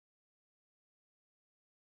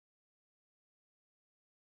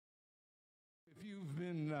you've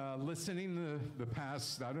been listening the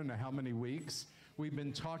past, I don't know how many weeks, we've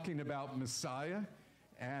been talking about Messiah.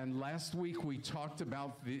 And last week we talked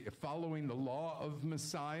about following the law of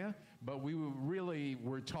Messiah, but we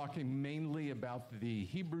were talking mainly about the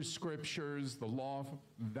Hebrew Scriptures, the law,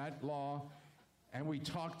 that law, and we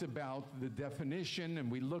talked about the definition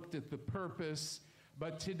and we looked at the purpose.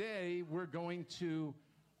 But today we're going to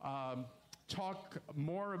talk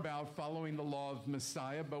more about following the law of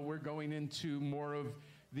Messiah, but we're going into more of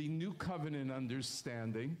the New Covenant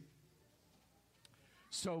understanding.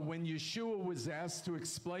 So when Yeshua was asked to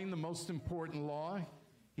explain the most important law,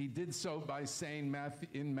 he did so by saying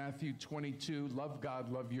in Matthew 22, love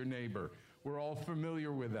God, love your neighbor. We're all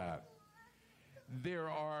familiar with that. There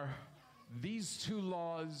are these two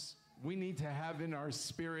laws we need to have in our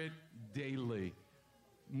spirit daily,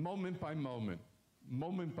 moment by moment,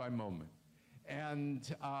 moment by moment. And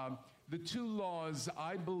the two laws,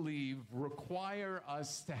 I believe, require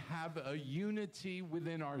us to have a unity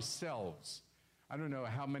within ourselves. I don't know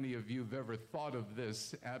how many of you have ever thought of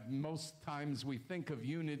this. Most times we think of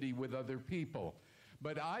unity with other people.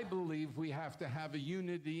 But I believe we have to have a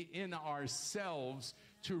unity in ourselves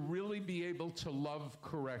to really be able to love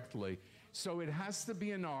correctly. So it has to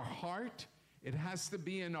be in our heart, it has to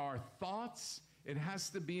be in our thoughts, it has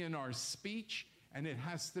to be in our speech, and it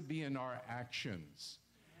has to be in our actions.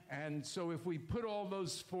 And so if we put all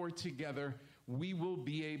those four together, we will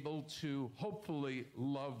be able to hopefully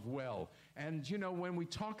love well. And you know, when we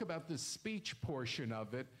talk about the speech portion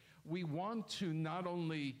of it, we want to not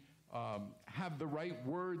only have the right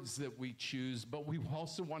words that we choose, but we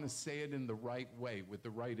also want to say it in the right way, with the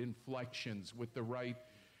right inflections, with the right,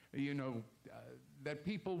 that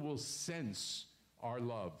people will sense our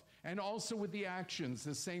love. And also with the actions,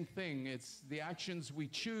 the same thing. It's the actions we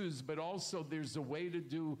choose, but also there's a way to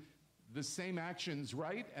do the same actions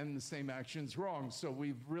right and the same actions wrong. So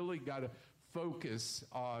we've really got to focus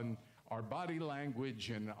on our body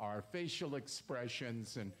language and our facial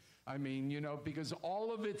expressions. And I mean, because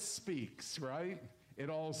all of it speaks, right?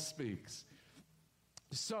 It all speaks.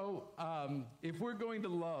 So if we're going to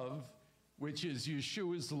love, which is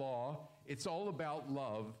Yeshua's law, it's all about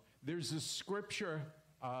love. There's a scripture,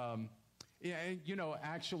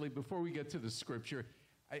 actually, before we get to the scripture,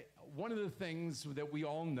 one of the things that we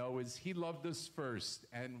all know is he loved us first,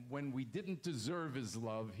 and when we didn't deserve his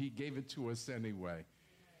love, he gave it to us anyway.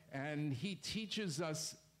 And he teaches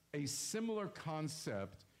us a similar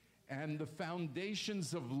concept, and the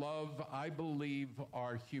foundations of love, I believe,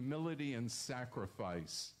 are humility and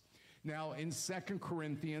sacrifice. Now, in 2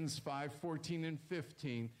 Corinthians 5:14 and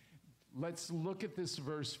 15, let's look at this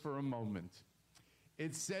verse for a moment.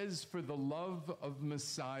 It says, for the love of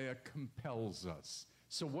Messiah compels us.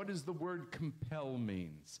 So what does the word compel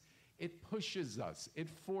means? It pushes us. It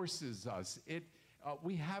forces us.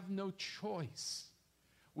 We have no choice.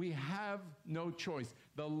 We have no choice.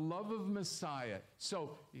 The love of Messiah.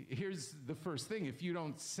 So here's the first thing. If you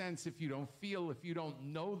don't sense, if you don't feel, if you don't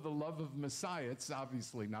know the love of Messiah, it's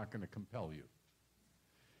obviously not going to compel you.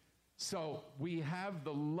 So we have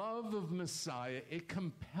the love of Messiah. It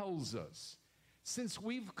compels us. Since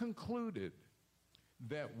we've concluded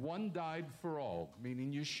that one died for all,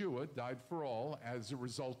 meaning Yeshua died for all, as a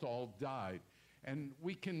result all died. And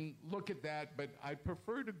we can look at that, but I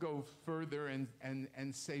prefer to go further and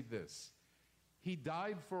say this. He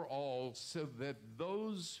died for all so that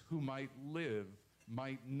those who might live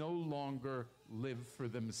might no longer live for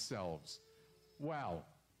themselves. Wow.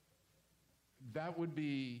 That would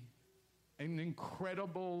be an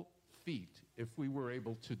incredible feat if we were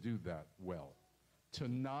able to do that well. To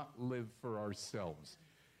not live for ourselves.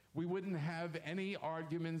 We wouldn't have any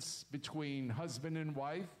arguments between husband and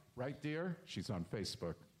wife, right, dear? She's on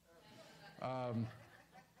Facebook.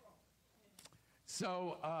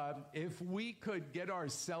 So if we could get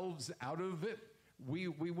ourselves out of it, we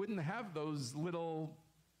wouldn't have those little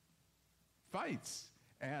fights.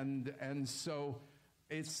 And so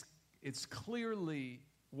it's clearly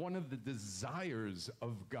one of the desires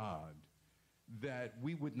of God that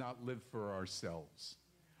we would not live for ourselves.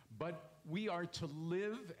 But we are to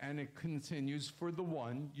live, and it continues, for the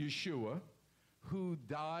one, Yeshua, who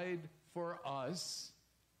died for us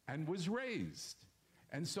and was raised.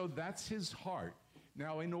 And so that's his heart.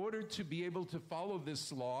 Now, in order to be able to follow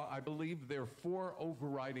this law, I believe there are four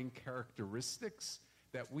overriding characteristics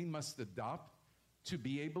that we must adopt to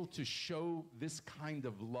be able to show this kind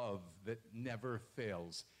of love that never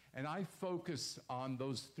fails. And I focus on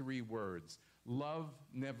those three words. Love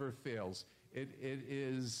never fails.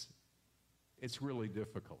 It's really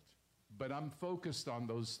difficult. But I'm focused on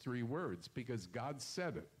those three words because God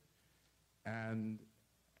said it. And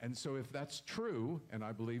And so if that's true, and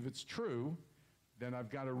I believe it's true, then I've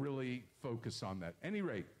got to really focus on that. Any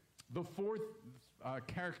rate, the fourth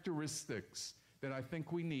characteristics that I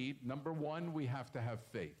think we need, number one, we have to have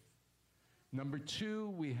faith. Number two,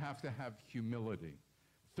 we have to have humility.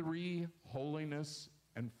 Three, holiness.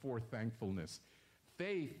 And four, thankfulness.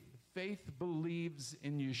 Faith believes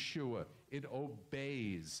in Yeshua. It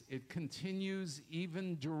obeys. It continues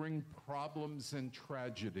even during problems and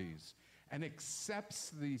tragedies, and accepts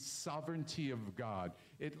the sovereignty of God.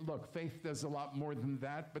 Look, faith does a lot more than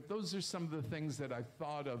that, but those are some of the things that I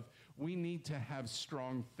thought of. We need to have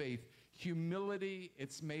strong faith. Humility,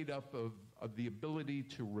 it's made up of the ability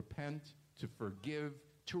to repent, to forgive,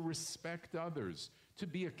 to respect others, to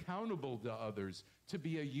be accountable to others, to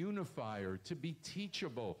be a unifier, to be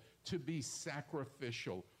teachable, to be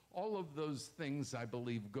sacrificial. All of those things, I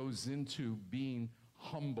believe, goes into being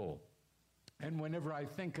humble. And whenever I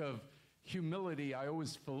think of humility, I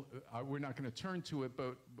always, we're not going to turn to it,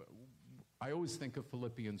 but I always think of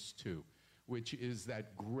Philippians 2, which is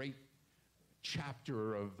that great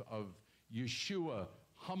chapter of Yeshua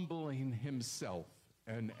humbling himself.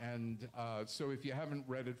 And so if you haven't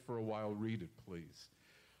read it for a while, read it, please.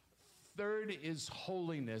 Third is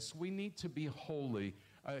holiness. We need to be holy.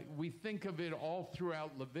 We think of it all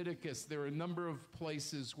throughout Leviticus. There are a number of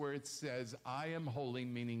places where it says, I am holy,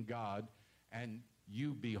 meaning God, and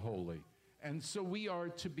you be holy. And so we are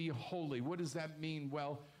to be holy. What does that mean?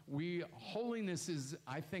 Well, holiness is,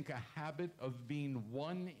 I think, a habit of being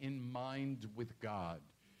one in mind with God.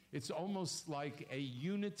 It's almost like a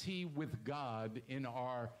unity with God in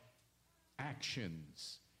our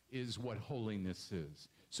actions is what holiness is.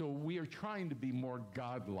 So we are trying to be more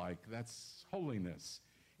God-like. That's holiness.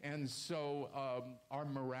 And so our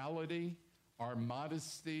morality, our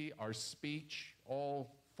modesty, our speech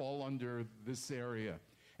all fall under this area.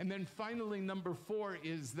 And then finally, number four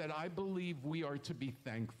is that I believe we are to be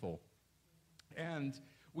thankful. And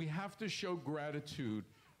we have to show gratitude.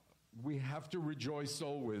 We have to rejoice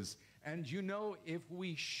always. And you know, if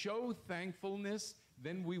we show thankfulness,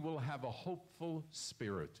 then we will have a hopeful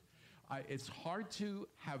spirit. It's hard to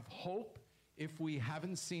have hope if we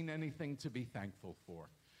haven't seen anything to be thankful for.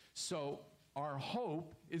 So our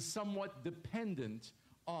hope is somewhat dependent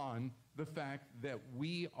on the fact that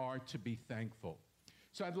we are to be thankful.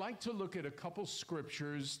 So I'd like to look at a couple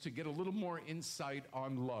scriptures to get a little more insight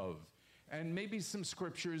on love, and maybe some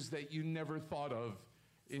scriptures that you never thought of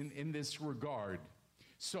in this regard.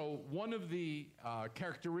 So one of the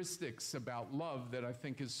characteristics about love that I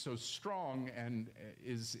think is so strong and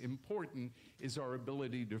is important is our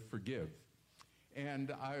ability to forgive.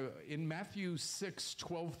 And in Matthew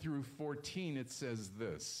 6:12 through 14, it says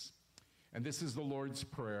this, and this is the Lord's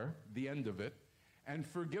Prayer, the end of it, and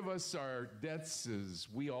forgive us our debts as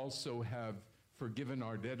we also have forgiven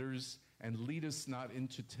our debtors, and lead us not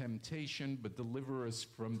into temptation, but deliver us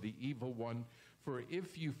from the evil one. For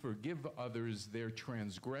if you forgive others their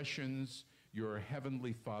transgressions, your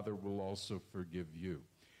heavenly Father will also forgive you.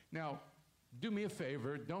 Now, do me a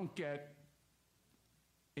favor, don't get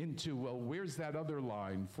into, well, where's that other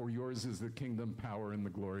line? For yours is the kingdom, power, and the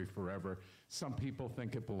glory forever. Some people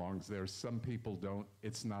think it belongs there. Some people don't.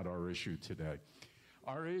 It's not our issue today.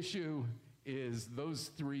 Our issue is those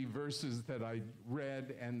three verses that I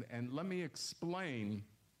read, and let me explain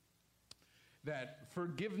that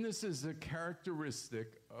forgiveness is a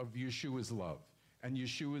characteristic of Yeshua's love and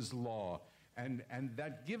Yeshua's law, and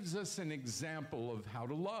that gives us an example of how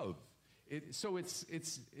to love. So it's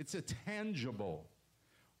a tangible,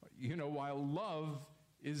 you know, while love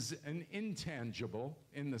is an intangible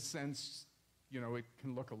in the sense, you know, it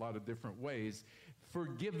can look a lot of different ways.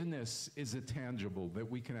 Forgiveness is a tangible that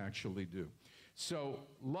we can actually do. So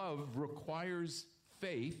love requires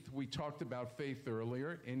faith. We talked about faith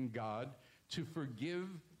earlier in God, to forgive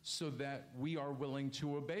so that we are willing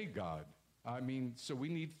to obey God. I mean, so we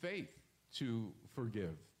need faith to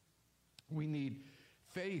forgive. We need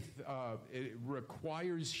faith. It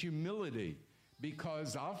requires humility,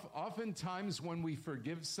 because oftentimes when we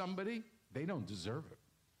forgive somebody, they don't deserve it.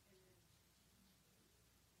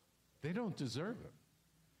 They don't deserve it,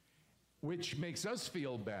 which makes us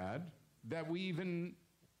feel bad that we even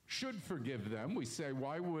should forgive them. We say,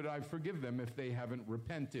 why would I forgive them if they haven't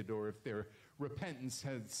repented, or if their repentance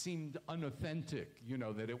had seemed unauthentic, you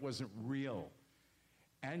know, that it wasn't real?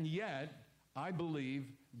 And yet, I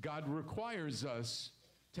believe God requires us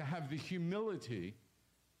to have the humility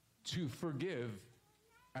to forgive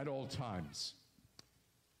at all times.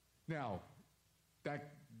 Now,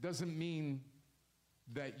 that doesn't mean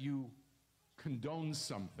that you condone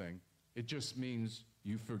something. It just means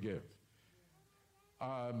you forgive.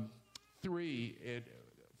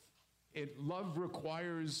 Love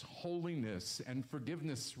requires holiness, and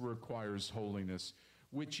forgiveness requires holiness,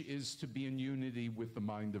 which is to be in unity with the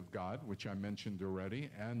mind of God, which I mentioned already.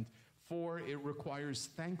 And 4, it requires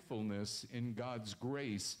thankfulness in God's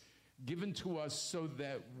grace given to us so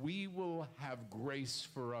that we will have grace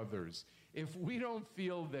for others. If we don't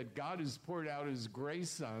feel that God has poured out his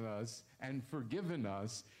grace on us and forgiven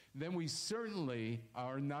us, then we certainly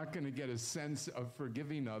are not going to get a sense of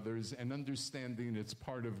forgiving others and understanding it's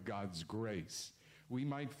part of God's grace. We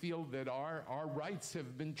might feel that our rights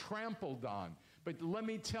have been trampled on. But let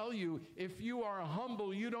me tell you, if you are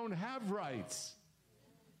humble, you don't have rights.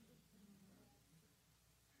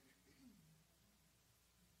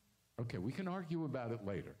 Okay, we can argue about it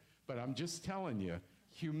later. But I'm just telling you,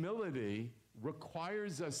 humility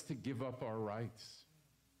requires us to give up our rights.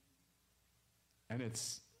 And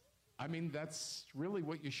that's really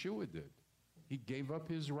what Yeshua did. He gave up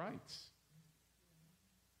his rights.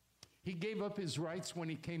 He gave up his rights when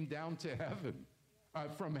he came down to heaven,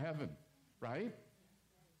 from heaven, right?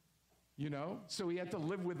 So he had to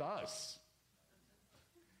live with us.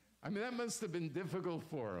 That must have been difficult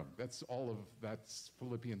for him. That's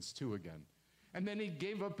Philippians 2 again. And then he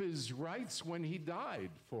gave up his rights when he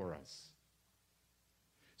died for us.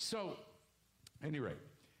 So, anyway,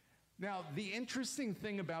 now the interesting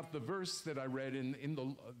thing about the verse that I read in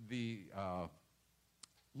the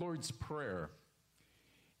Lord's Prayer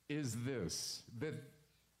is this, that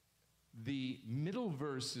the middle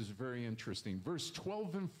verse is very interesting. Verse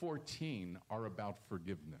 12 and 14 are about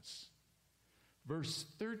forgiveness. Verse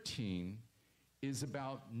 13 is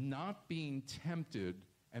about not being tempted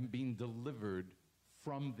and being delivered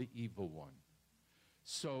from the evil one.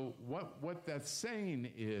 So what that's saying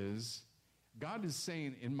is, God is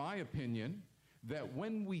saying, in my opinion, that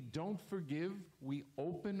when we don't forgive, we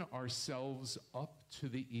open ourselves up to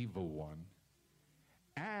the evil one.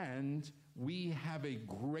 And we have a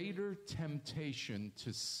greater temptation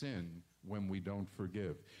to sin when we don't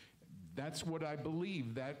forgive. That's what I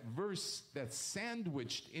believe. That verse that's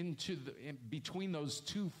sandwiched in between those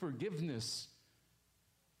two forgiveness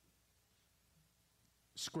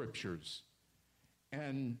scriptures.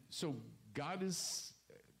 And so God is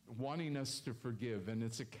wanting us to forgive, and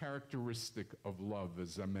it's a characteristic of love,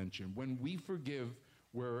 as I mentioned. When we forgive,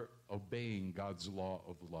 we're obeying God's law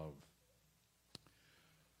of love.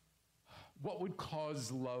 What would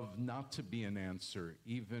cause love not to be an answer,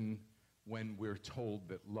 even when we're told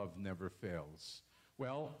that love never fails?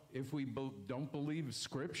 Well, if we don't believe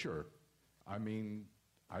Scripture, I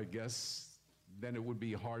guess then it would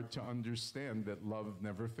be hard to understand that love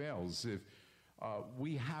never fails. If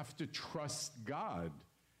we have to trust God,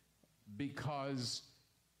 because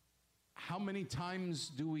how many times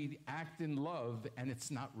do we act in love and it's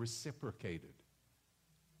not reciprocated?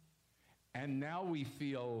 And now we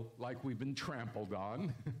feel like we've been trampled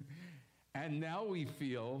on. And now we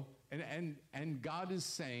feel, and God is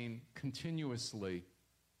saying continuously,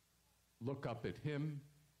 look up at him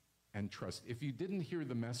and trust. If you didn't hear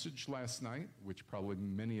the message last night, which probably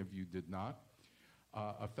many of you did not,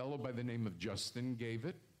 a fellow by the name of Justin gave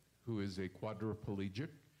it, who is a quadriplegic.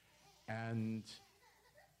 And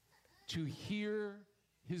to hear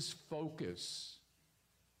his focus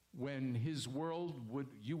when his world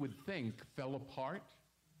you would think, fell apart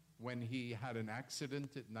when he had an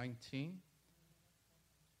accident at 19,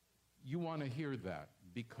 you want to hear that,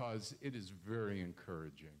 because it is very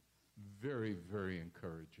encouraging. Very, very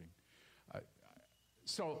encouraging.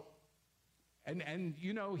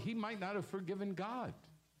 He might not have forgiven God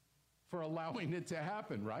for allowing it to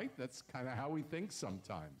happen, right? That's kind of how we think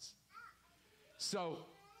sometimes. So,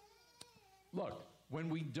 look, when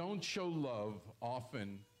we don't show love,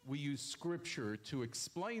 often we use Scripture to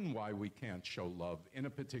explain why we can't show love in a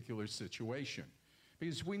particular situation.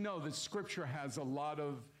 Because we know that Scripture has a lot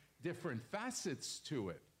of different facets to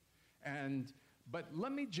it. But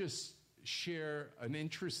let me just share an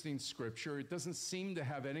interesting Scripture. It doesn't seem to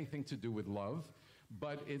have anything to do with love,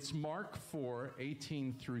 but it's Mark 4,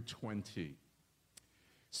 18 through 20.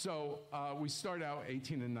 So we start out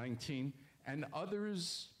 18 and 19, and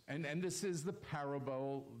others... And this is the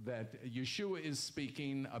parable that Yeshua is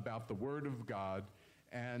speaking about the Word of God.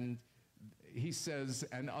 And he says,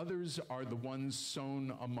 and others are the ones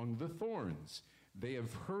sown among the thorns. They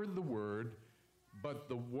have heard the word, but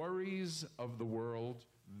the worries of the world,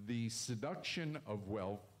 the seduction of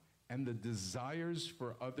wealth, and the desires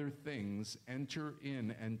for other things enter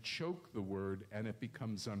in and choke the word, and it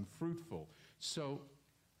becomes unfruitful. So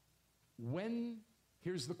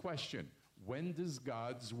here's the question. When does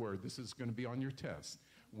God's word, this is going to be on your test,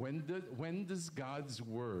 when does God's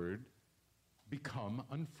word become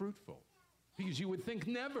unfruitful? Because you would think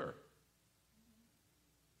never.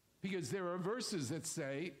 Because there are verses that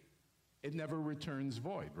say it never returns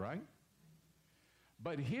void, right?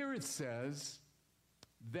 But here it says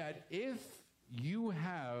that if you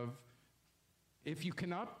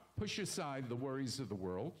cannot push aside the worries of the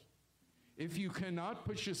world, if you cannot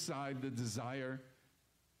push aside the desire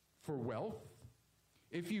for wealth,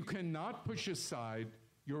 if you cannot push aside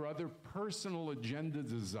your other personal agenda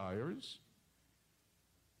desires,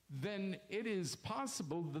 then it is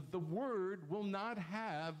possible that the word will not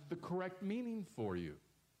have the correct meaning for you.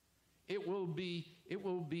 It will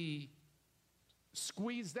be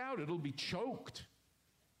squeezed out. It'll be choked.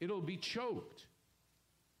 It'll be choked.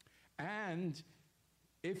 And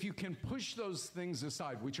if you can push those things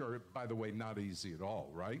aside, which are, by the way, not easy at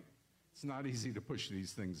all, right? It's not easy to push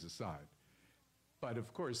these things aside. But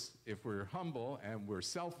of course, if we're humble and we're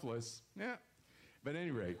selfless, yeah. But at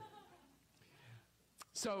any rate,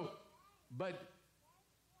 but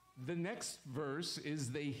the next verse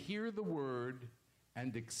is they hear the word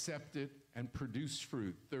and accept it and produce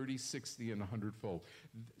fruit, 30, 60, and 100-fold.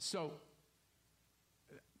 So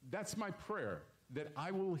that's my prayer, that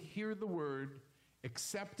I will hear the word,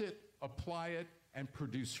 accept it, apply it, and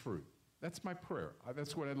produce fruit. That's my prayer.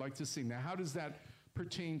 That's what I'd like to see. Now, how does that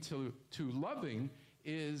pertain to loving?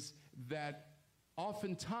 Is that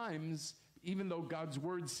oftentimes, even though God's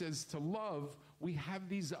word says to love, we have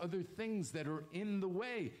these other things that are in the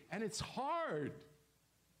way, and it's hard.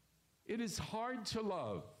 It is hard to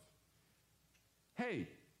love. Hey,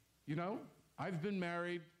 I've been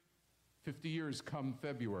married 50 years come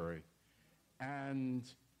February, and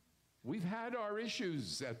we've had our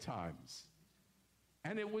issues at times.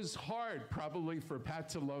 And it was hard probably for Pat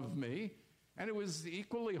to love me, and it was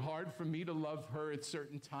equally hard for me to love her at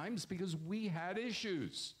certain times because we had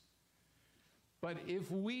issues. But if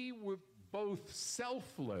we were both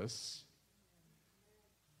selfless,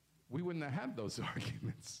 we wouldn't have had those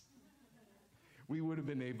arguments. We would have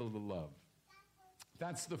been able to love.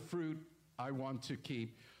 That's the fruit I want to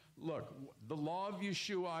keep. Look, the law of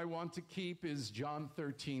Yeshua I want to keep is John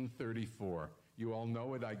 13:34. You all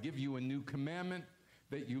know it. I give you a new commandment,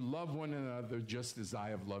 that you love one another just as I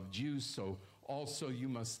have loved you, so also you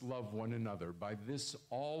must love one another. By this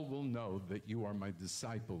all will know that you are my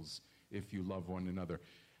disciples, if you love one another.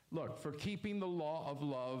 Look, for keeping the law of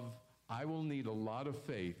love, I will need a lot of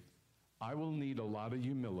faith. I will need a lot of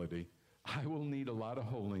humility. I will need a lot of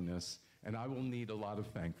holiness, and I will need a lot of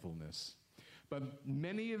thankfulness. But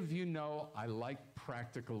many of you know I like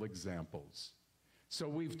practical examples. So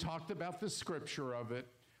we've talked about the scripture of it.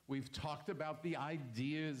 We've talked about the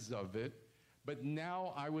ideas of it. But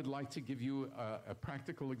now I would like to give you a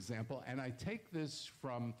practical example. And I take this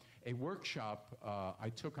from a workshop I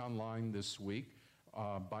took online this week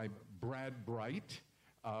by Brad Bright,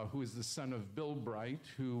 who is the son of Bill Bright,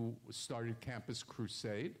 who started Campus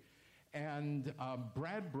Crusade. And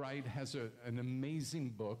Brad Bright has an amazing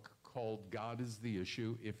book called God is the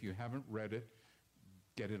Issue. If you haven't read it,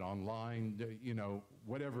 get it online,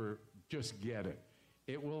 whatever, just get it.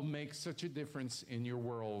 It will make such a difference in your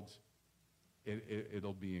world.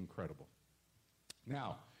 It'll be incredible.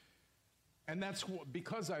 Now, and that's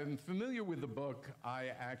because I'm familiar with the book, I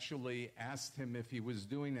actually asked him if he was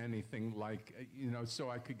doing anything like, so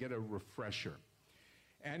I could get a refresher.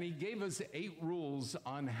 And he gave us 8 rules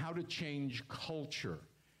on how to change culture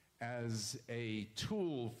as a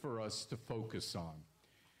tool for us to focus on.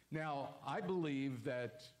 Now, I believe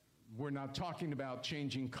that we're not talking about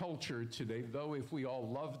changing culture today, though if we all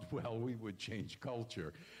loved well, we would change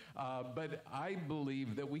culture. But I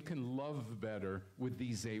believe that we can love better with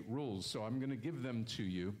these 8 rules. So I'm going to give them to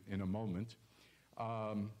you in a moment.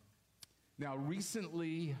 Now,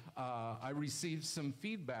 recently, I received some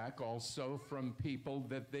feedback also from people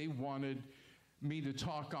that they wanted me to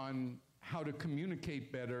talk on how to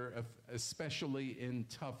communicate better, especially in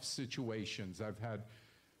tough situations. I've had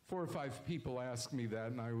 4 or 5 people ask me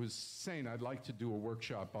that, and I was saying I'd like to do a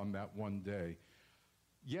workshop on that one day.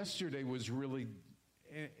 Yesterday was really,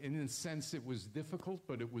 in a sense, it was difficult,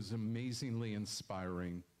 but it was amazingly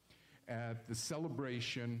inspiring. At the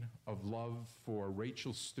celebration of love for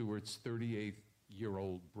Rachel Stewart's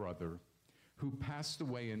 38-year-old brother, who passed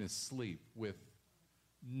away in his sleep with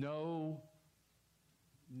no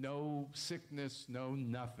sickness, no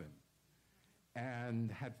nothing,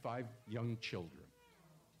 and had 5 young children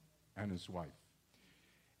and his wife.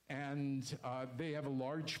 And they have a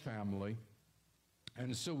large family.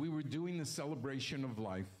 And so we were doing the celebration of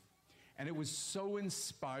life, and it was so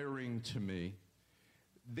inspiring to me.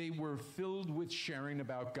 They were filled with sharing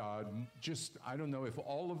about God. Just, I don't know if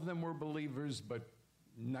all of them were believers, but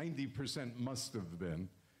 90% must have been.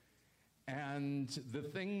 And the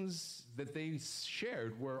things that they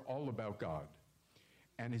shared were all about God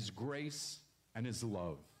and His grace and His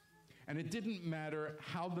love. And it didn't matter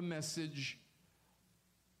how the message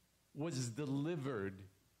was delivered.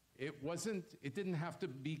 It didn't have to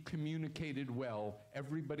be communicated well.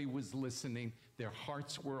 Everybody was listening. Their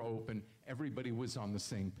hearts were open. Everybody was on the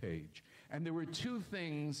same page. And there were two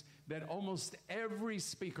things that almost every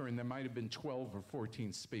speaker, and there might have been 12 or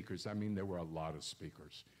 14 speakers, I mean, there were a lot of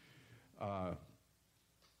speakers,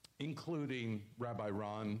 including Rabbi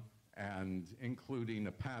Ron and including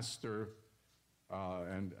a pastor,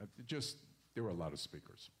 and just, there were a lot of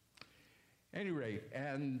speakers. At any rate,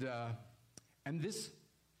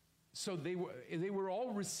 so they were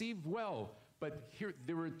all received well, but here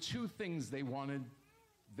there were two things they wanted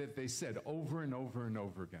that they said over and over and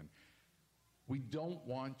over again. We don't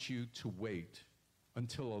want you to wait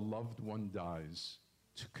until a loved one dies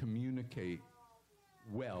to communicate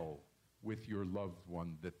well with your loved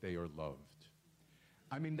one that they are loved.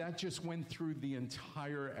 I mean, that just went through the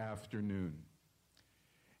entire afternoon.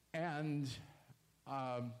 And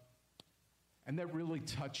that really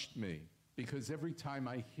touched me, because every time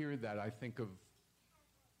I hear that, I think of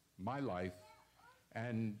my life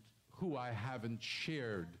and who I haven't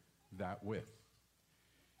shared that with.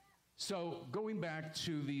 So going back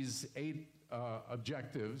to these 8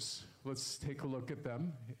 objectives, let's take a look at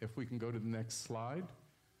them, if we can go to the next slide.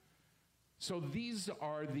 So these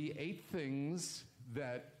are the 8 things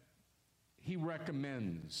that he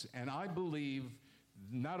recommends, and I believe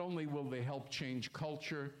not only will they help change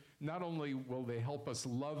culture, not only will they help us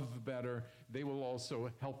love better, they will also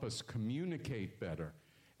help us communicate better.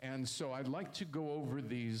 And so I'd like to go over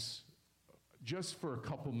these just for a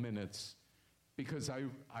couple minutes, because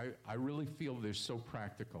I really feel they're so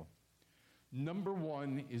practical. Number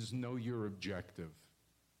 1 is know your objective.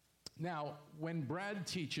 Now, when Brad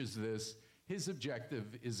teaches this, his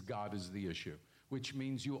objective is God is the issue, which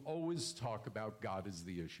means you always talk about God is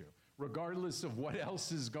the issue. Regardless of what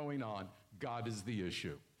else is going on, God is the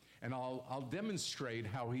issue. And I'll demonstrate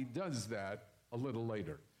how he does that a little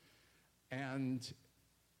later. And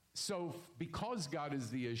so because God is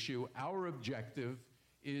the issue, our objective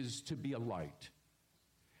is to be a light.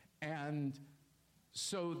 And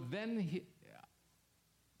so then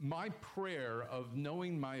my prayer of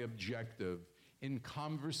knowing my objective in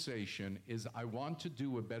conversation is I want to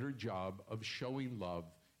do a better job of showing love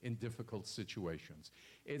in difficult situations.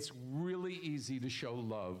 It's really easy to show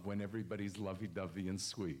love when everybody's lovey-dovey and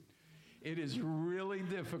sweet. It is really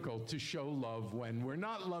difficult to show love when we're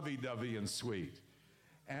not lovey-dovey and sweet.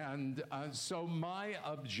 And so my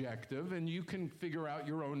objective, and you can figure out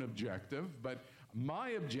your own objective, but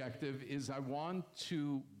my objective is I want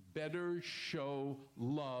to better show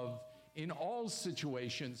love in all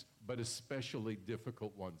situations, but especially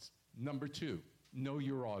difficult ones. Number 2, know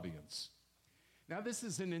your audience. Now, this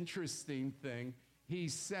is an interesting thing. He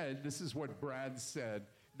said, this is what Brad said,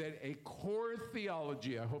 that a core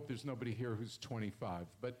theology, I hope there's nobody here who's 25,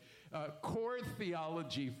 but core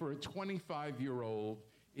theology for a 25-year-old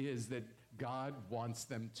is that God wants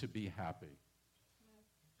them to be happy.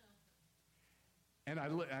 And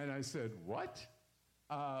I said, what?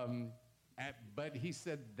 But he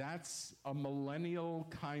said, that's a millennial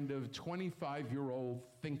kind of 25-year-old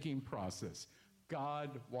thinking process.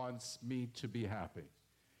 God wants me to be happy.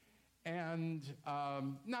 And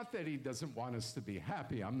not that he doesn't want us to be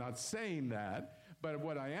happy. I'm not saying that. But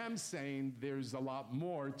what I am saying, there's a lot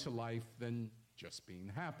more to life than just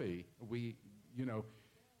being happy.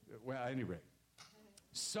 Well, anyway.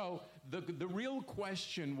 So the real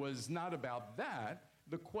question was not about that.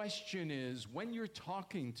 The question is, when you're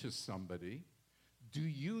talking to somebody, do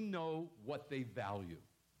you know what they value?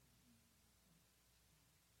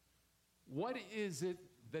 What is it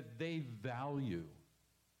that they value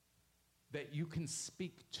that you can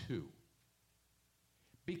speak to?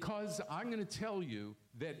 Because I'm going to tell you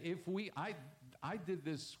that I did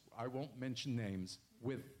this, I won't mention names,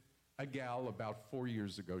 with a gal about 4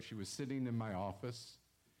 years ago. She was sitting in my office,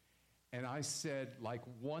 and I said like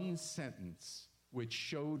one sentence which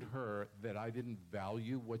showed her that I didn't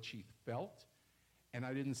value what she felt, and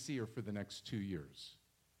I didn't see her for the next 2 years.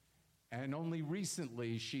 And only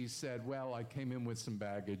recently she said, well, I came in with some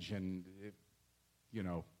baggage and,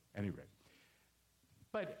 anyway.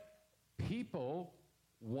 But people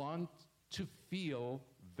want to feel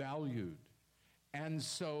valued. And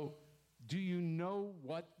so do you know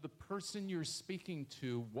what the person you're speaking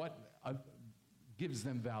to, what gives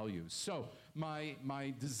them value? So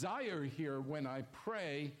my desire here when I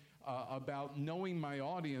pray, about knowing my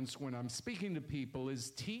audience when I'm speaking to people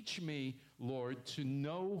is teach me, Lord, to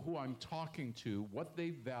know who I'm talking to, what they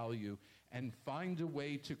value, and find a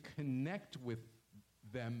way to connect with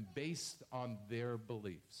them based on their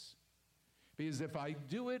beliefs. Because if I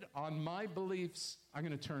do it on my beliefs, I'm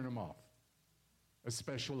going to turn them off,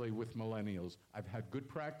 especially with millennials. I've had good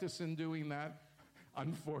practice in doing that.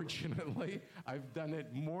 Unfortunately, I've done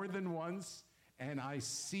it more than once, and I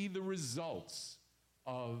see the results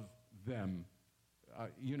of them,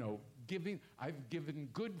 I've given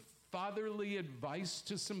good fatherly advice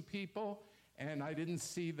to some people, and I didn't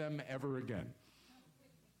see them ever again.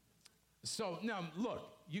 So now,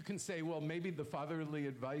 look, you can say, well, maybe the fatherly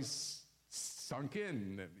advice sunk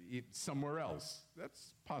in somewhere else.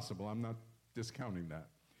 That's possible. I'm not discounting that.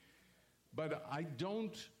 But I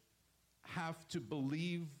don't have to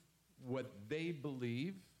believe what they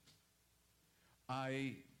believe.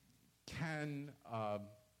 I can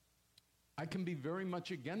be very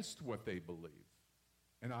much against what they believe.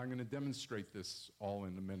 And I'm going to demonstrate this all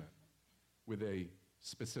in a minute with a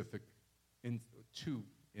specific two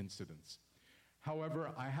incidents.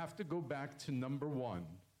 However, I have to go back to number one.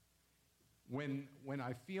 When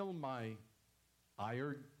I feel my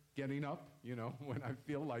ire getting up, when I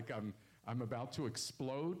feel like I'm about to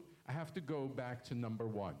explode, I have to go back to number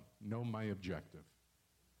one, know my objective.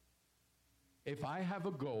 If I have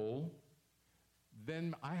a goal,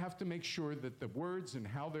 then I have to make sure that the words and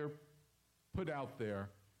how they're put out there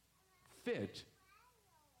fit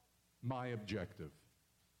my objective,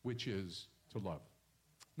 which is to love.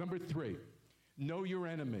 Number three, know your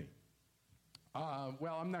enemy.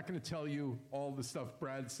 Well, I'm not going to tell you all the stuff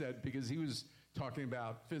Brad said because he was talking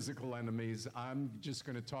about physical enemies. I'm just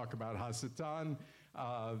going to talk about Hasatan,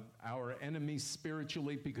 our enemy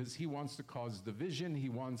spiritually, because he wants to cause division. He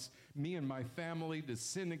wants me and my family to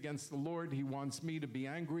sin against the Lord. He wants me to be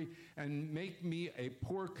angry and make me a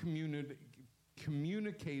poor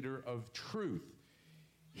communicator of truth.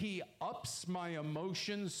 He ups my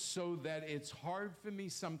emotions so that it's hard for me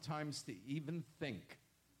sometimes to even think.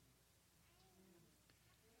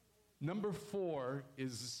 Number four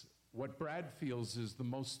is what Brad feels is the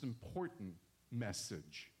most important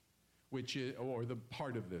message, which is, or the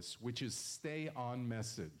part of this, which is stay on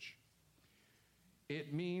message.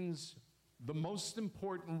 It means the most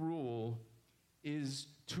important rule is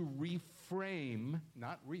to reframe,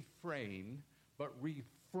 not refrain, but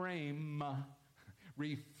reframe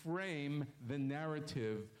the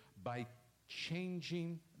narrative by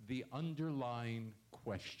changing the underlying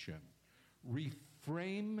question.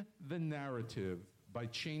 Reframe the narrative by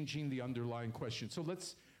changing the underlying question. So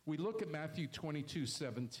we look at Matthew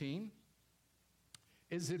 22:17.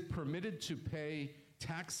 Is it permitted to pay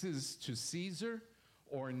taxes to Caesar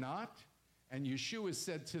or not? And Yeshua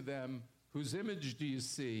said to them, whose image do you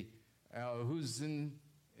see? Whose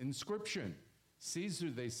inscription? Caesar,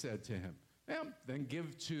 they said to him. Yeah, then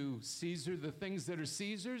give to Caesar the things that are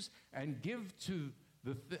Caesar's, and give to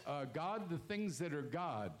God the things that are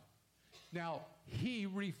God. Now, he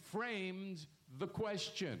reframed the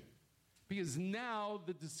question, because now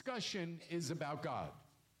the discussion is about God.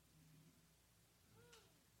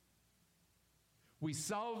 We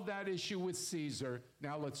solved that issue with Caesar,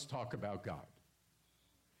 now let's talk about God.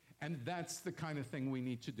 And that's the kind of thing we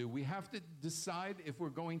need to do. We have to decide if we're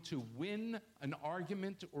going to win an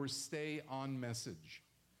argument or stay on message.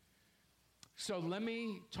 So let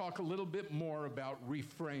me talk a little bit more about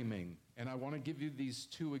reframing. And I want to give you these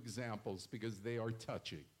two examples because they are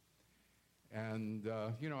touchy. And,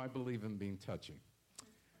 I believe in being touchy.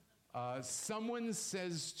 Someone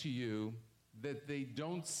says to you that they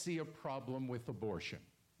don't see a problem with abortion.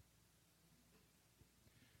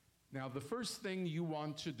 Now, the first thing you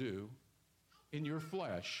want to do in your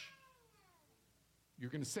flesh, you're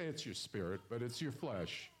going to say it's your spirit, but it's your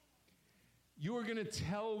flesh. You are going to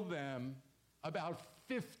tell them about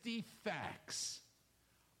 50 facts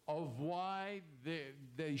of why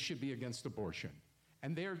they should be against abortion.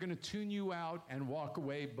 And they are going to tune you out and walk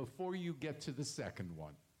away before you get to the second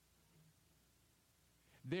one.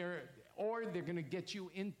 They're going to get you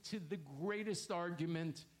into the greatest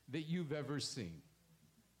argument that you've ever seen.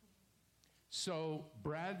 So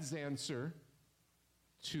Brad's answer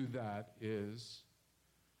to that is,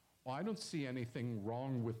 well, I don't see anything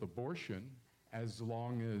wrong with abortion as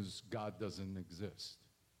long as God doesn't exist.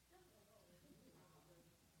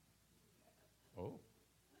 Oh.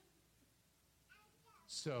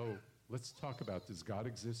 So let's talk about, does God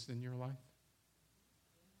exist in your life?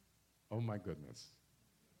 Oh my goodness.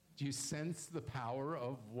 Do you sense the power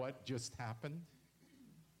of what just happened?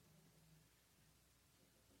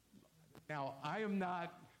 Now, I am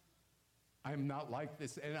not I'm not like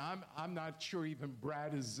this. And I'm not sure even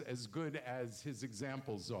Brad is as good as his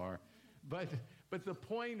examples are. But the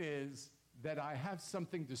point is that I have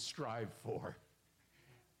something to strive for,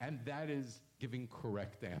 and that is giving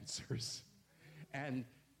correct answers. And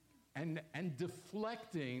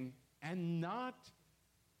deflecting, and not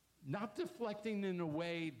deflecting in a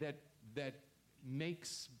way that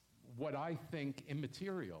makes what I think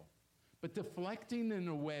immaterial, but deflecting in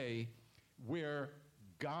a way where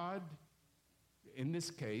God, in this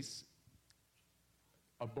case,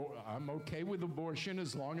 I'm okay with abortion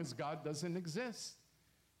as long as God doesn't exist,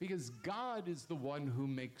 because God is the one who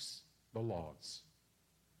makes the laws.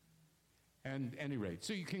 And at any rate,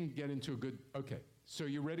 so you can get into a good, okay, so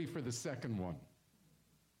you're ready for the second one.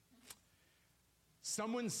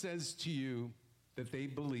 Someone says to you that they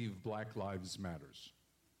believe Black Lives Matters.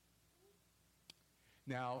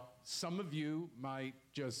 Now, some of you might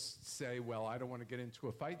just say, well, I don't want to get into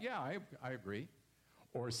a fight. Yeah, I agree.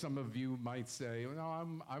 Or some of you might say,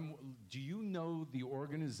 no, do you know the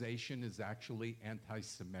organization is actually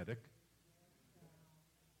anti-Semitic?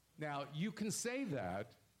 Now, you can say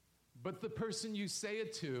that, but the person you say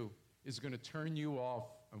it to is going to turn you off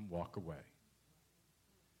and walk away.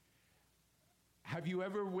 Have you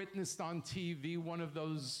ever witnessed on TV one of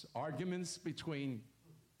those arguments between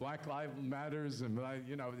Black Lives Matters and,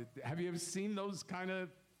 have you ever seen those kind of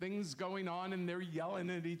things going on, and they're yelling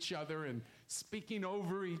at each other and speaking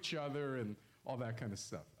over each other and all that kind of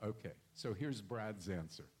stuff? Okay, so here's Brad's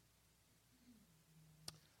answer.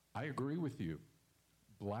 I agree with you.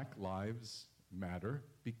 Black lives matter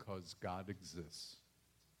because God exists.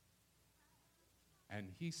 And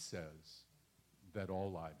he says that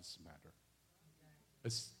all lives matter,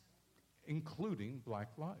 including Black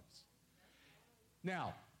lives.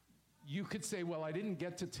 Now, you could say, well, I didn't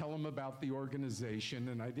get to tell him about the organization,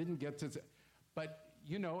 and I didn't get to, but,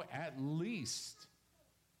 at least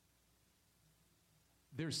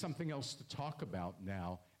there's something else to talk about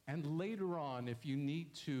now. And later on, if you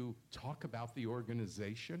need to talk about the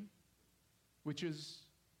organization, which is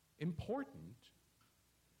important,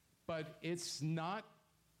 but it's not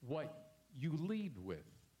what you lead with.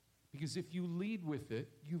 Because if you lead with it,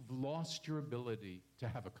 you've lost your ability to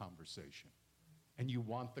have a conversation. And you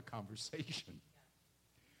want the conversation.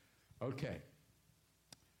 Okay.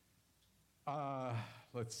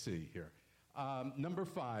 Let's see here. Number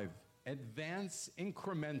 5, advance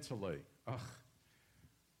incrementally. Ugh.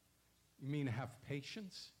 You mean have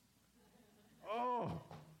patience? Oh.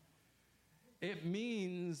 It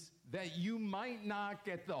means that you might not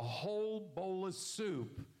get the whole bowl of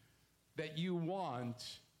soup that you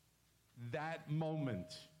want that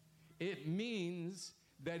moment. It means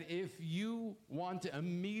that if you want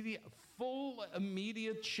full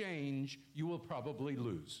immediate change, you will probably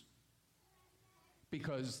lose,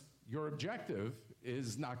 because your objective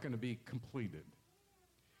is not going to be completed.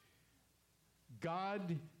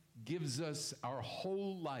 God gives us our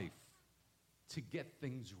whole life to get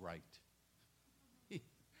things right.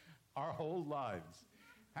 Our whole lives.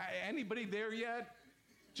 Anybody there yet?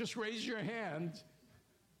 Just raise your hand.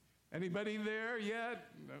 Anybody there yet?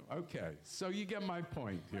 No. Okay, so you get my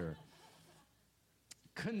point here.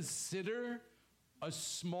 Consider a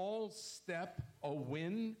small step a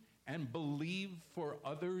win, and believe for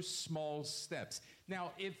other small steps.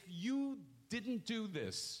 Now, if you didn't do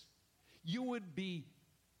this, you would be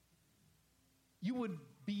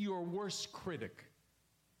your worst critic.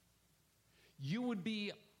 You would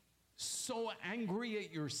be so angry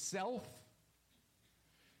at yourself,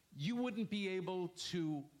 you wouldn't be able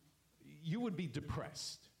to, you would be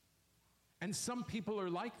depressed. And some people are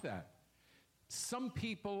like that. Some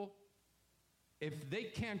people, if they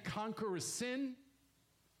can't conquer a sin,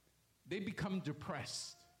 they become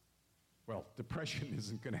depressed. Well, depression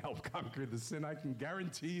isn't going to help conquer the sin, I can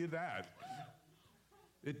guarantee you that.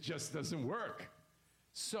 It just doesn't work.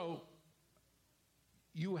 So,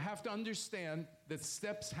 you have to understand that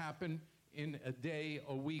steps happen in a day,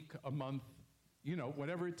 a week, a month,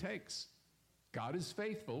 whatever it takes. God is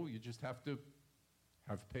faithful. You just have to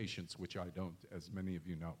have patience, which I don't, as many of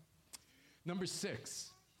you know. Number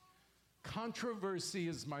 6, controversy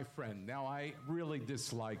is my friend. Now, I really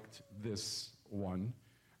disliked this one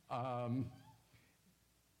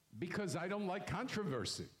because I don't like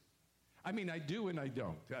controversy. I mean, I do and I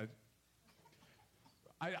don't.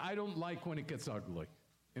 I don't like when it gets ugly.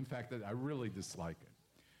 In fact, I really dislike it.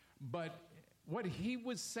 But what he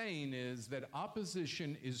was saying is that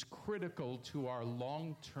opposition is critical to our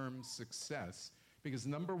long-term success because,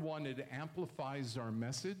 number 1, it amplifies our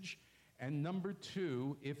message, and number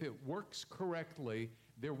 2, if it works correctly,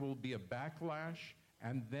 there will be a backlash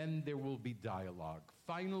and then there will be dialogue.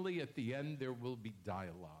 Finally, at the end, there will be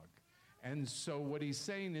dialogue. And so what he's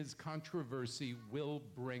saying is controversy will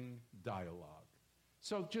bring dialogue.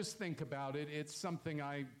 So just think about it. It's something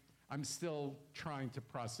I'm still trying to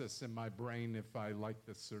process in my brain if I like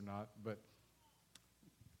this or not, but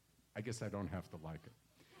I guess I don't have to like it.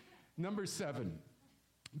 Number 7,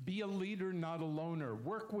 be a leader, not a loner.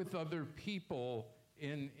 Work with other people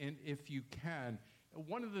if you can.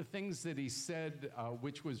 One of the things that he said,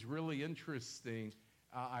 which was really interesting,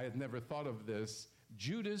 I had never thought of this,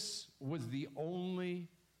 Judas was the only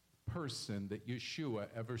person that Yeshua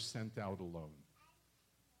ever sent out alone.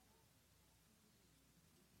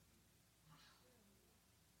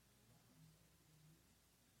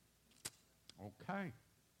 Okay.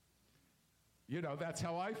 You know, that's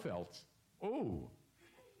how I felt. Oh,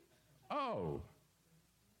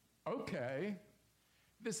 okay.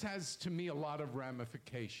 This has, to me, a lot of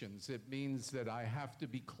ramifications. It means that I have to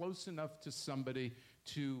be close enough to somebody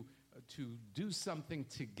to do something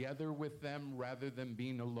together with them rather than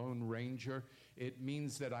being a lone ranger. It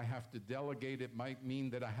means that I have to delegate. It might mean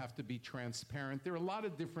that I have to be transparent. There are a lot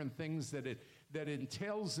of different things that it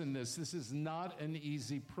entails in this. This is not an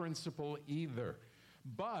easy principle either.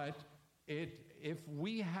 But if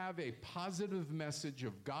we have a positive message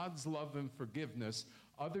of God's love and forgiveness,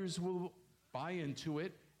 others will buy into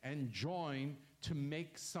it and join to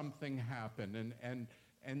make something happen.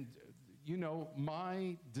 And you know,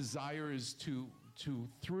 my desire is to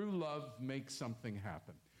through love, make something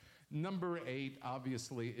happen. Number 8,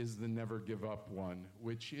 obviously, is the never give up one,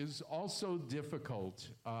 which is also difficult,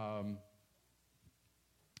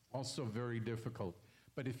 also very difficult.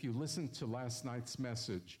 But if you listen to last night's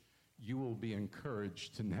message, you will be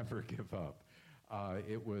encouraged to never give up.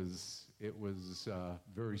 It was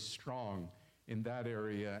very strong in that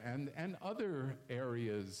area and other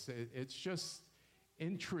areas. It's just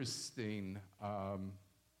interesting.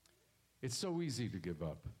 It's so easy to give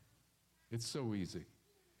up. It's so easy.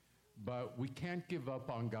 But we can't give up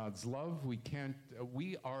on God's love.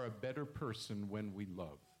 We are a better person when we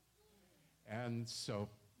love. And so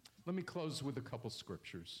let me close with a couple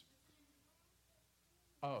scriptures.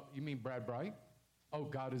 Oh, you mean Brad Bright? Oh,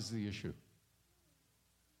 God is the issue.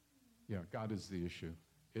 Yeah, God is the issue.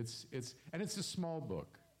 It's a small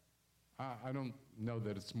book. I don't know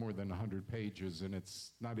that it's more than 100 pages, and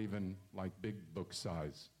it's not even like big book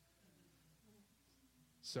size.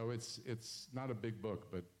 So it's not a big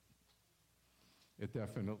book, but it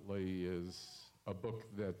definitely is a book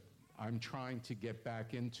that I'm trying to get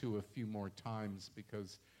back into a few more times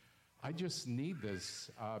because I just need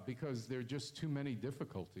this because there are just too many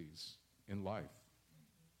difficulties in life.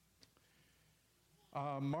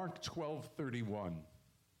 Mark 12:31.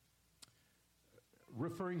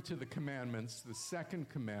 Referring to the commandments, the second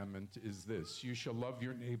commandment is this: you shall love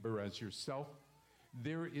your neighbor as yourself.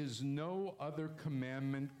 There is no other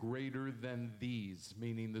commandment greater than these,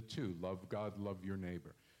 meaning the two, love God, love your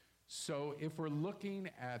neighbor. So if we're looking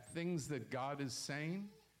at things that God is saying,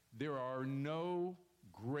 there are no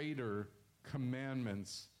greater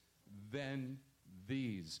commandments than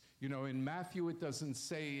these. You know, in Matthew it doesn't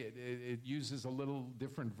say it, it uses a little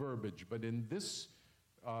different verbiage, but in this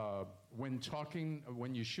when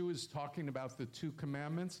Yeshua is talking about the two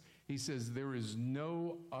commandments, he says there is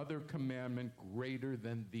no other commandment greater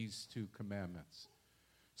than these two commandments.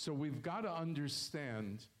 So we've got to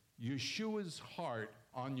understand Yeshua's heart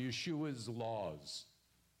on Yeshua's laws.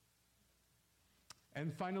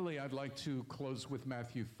 And finally, I'd like to close with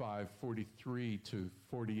Matthew 5:43 to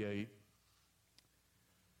 48.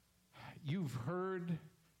 You've heard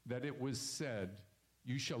that it was said,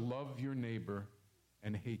 you shall love your neighbor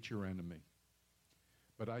and hate your enemy.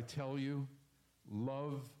 But I tell you,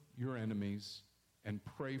 love your enemies and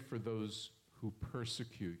pray for those who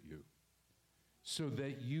persecute you, so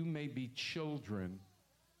that you may be children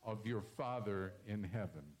of your Father in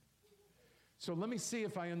heaven. So let me see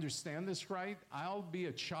if I understand this right. I'll be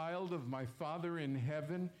a child of my Father in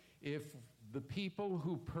heaven if the people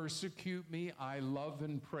who persecute me I love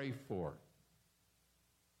and pray for.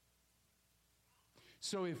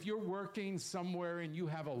 So if you're working somewhere and you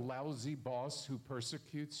have a lousy boss who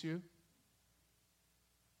persecutes you,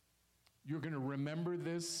 you're going to remember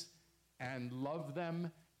this and love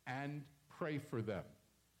them and pray for them.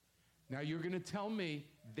 Now you're going to tell me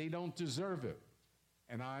they don't deserve it,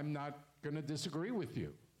 and I'm not going to disagree with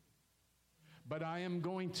you. But I am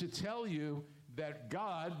going to tell you that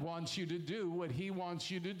God wants you to do what he wants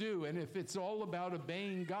you to do. And if it's all about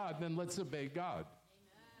obeying God, then let's obey God.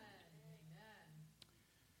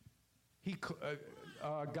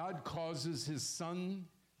 God causes his sun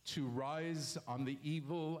to rise on the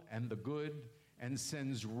evil and the good, and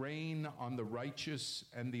sends rain on the righteous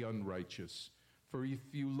and the unrighteous. For if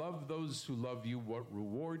you love those who love you, what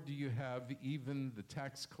reward do you have? Even the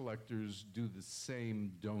tax collectors do the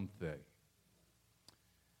same, don't they?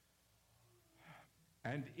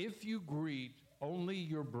 And if you greet only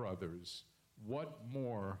your brothers, what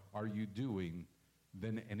more are you doing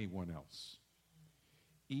than anyone else?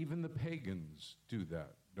 Even the pagans do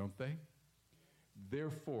that, don't they?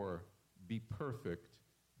 Therefore, be perfect,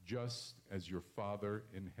 just as your Father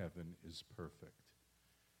in heaven is perfect.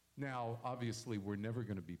 Now, obviously, we're never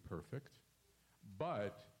going to be perfect,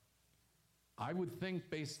 but I would think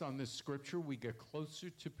based on this scripture, we get closer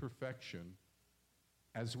to perfection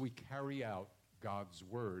as we carry out God's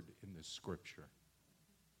word in this scripture.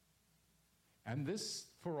 And this,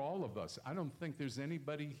 for all of us, I don't think there's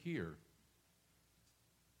anybody here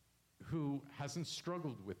who hasn't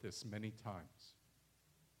struggled with this many times.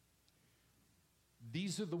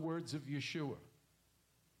 These are the words of Yeshua.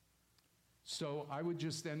 So I would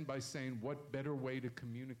just end by saying, what better way to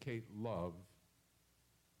communicate love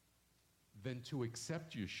than to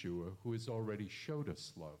accept Yeshua, who has already showed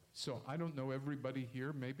us love? So I don't know everybody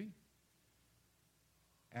here, maybe.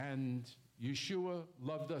 And Yeshua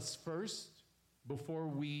loved us first before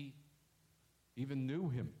we even knew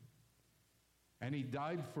him. And he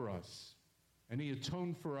died for us. And he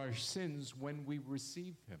atoned for our sins when we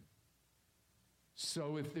received him.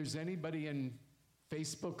 So if there's anybody in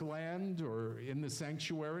Facebook land or in the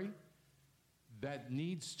sanctuary that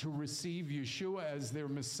needs to receive Yeshua as their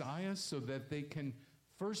Messiah so that they can,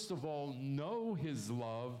 first of all, know his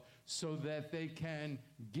love so that they can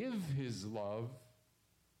give his love,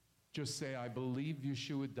 just say, I believe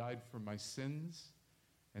Yeshua died for my sins,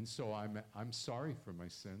 and so I'm sorry for my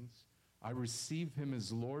sins. I receive him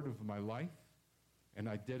as Lord of my life, and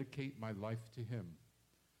I dedicate my life to him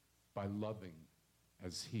by loving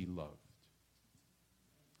as he loved.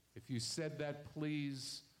 If you said that,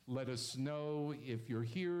 please let us know. If you're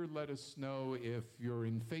here, let us know. If you're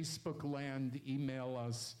in Facebook land, email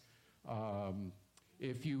us.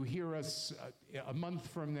 If you hear us a month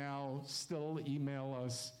from now, still email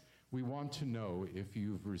us. We want to know if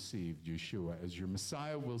you've received Yeshua as your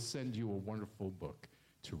Messiah. We'll send you a wonderful book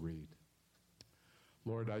to read.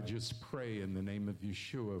 Lord, I just pray in the name of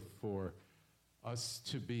Yeshua for us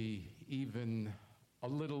to be even a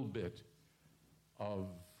little bit of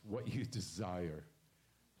what you desire,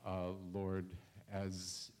 Lord,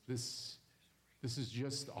 as this is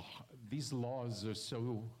just, these laws are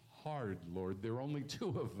so hard, Lord. There are only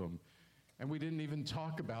 2 of them. And we didn't even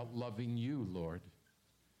talk about loving you, Lord.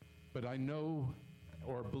 But I know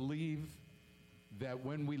or believe that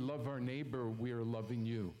when we love our neighbor, we are loving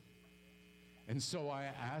you. And so I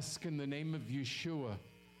ask in the name of Yeshua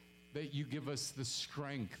that you give us the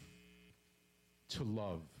strength to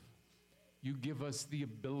love. You give us the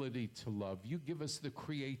ability to love. You give us the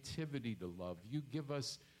creativity to love. You give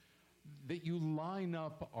us, that you line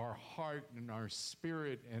up our heart and our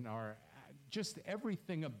spirit and our, just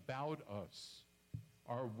everything about us,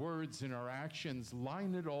 our words and our actions,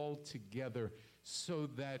 line it all together so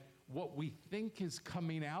that what we think is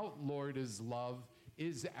coming out, Lord, as love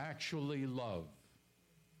is actually love.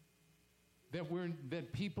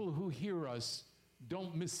 That people who hear us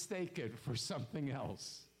don't mistake it for something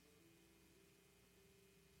else.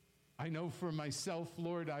 I know for myself,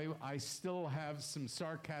 Lord, I still have some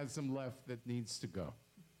sarcasm left that needs to go.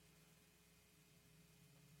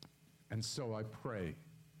 And so I pray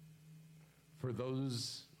for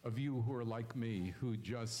those of you who are like me, who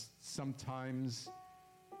just sometimes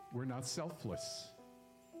we're not selfless.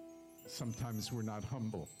 Sometimes we're not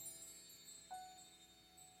humble.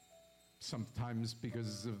 Sometimes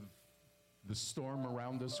because of the storm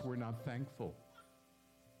around us, we're not thankful.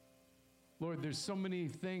 Lord, there's so many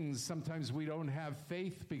things. Sometimes we don't have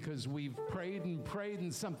faith because we've prayed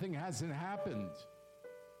and something hasn't happened.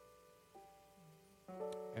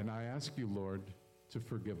 And I ask you, Lord, to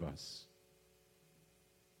forgive us.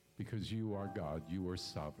 Because you are God, you are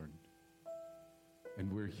sovereign.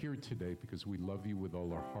 And we're here today because we love you with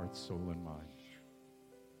all our heart, soul, and mind.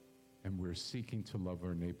 And we're seeking to love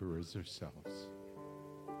our neighbor as ourselves.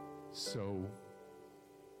 So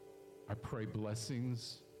I pray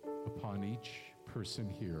blessings upon each person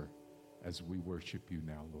here as we worship you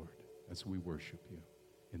now, Lord, as we worship you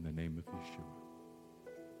in the name of Yeshua.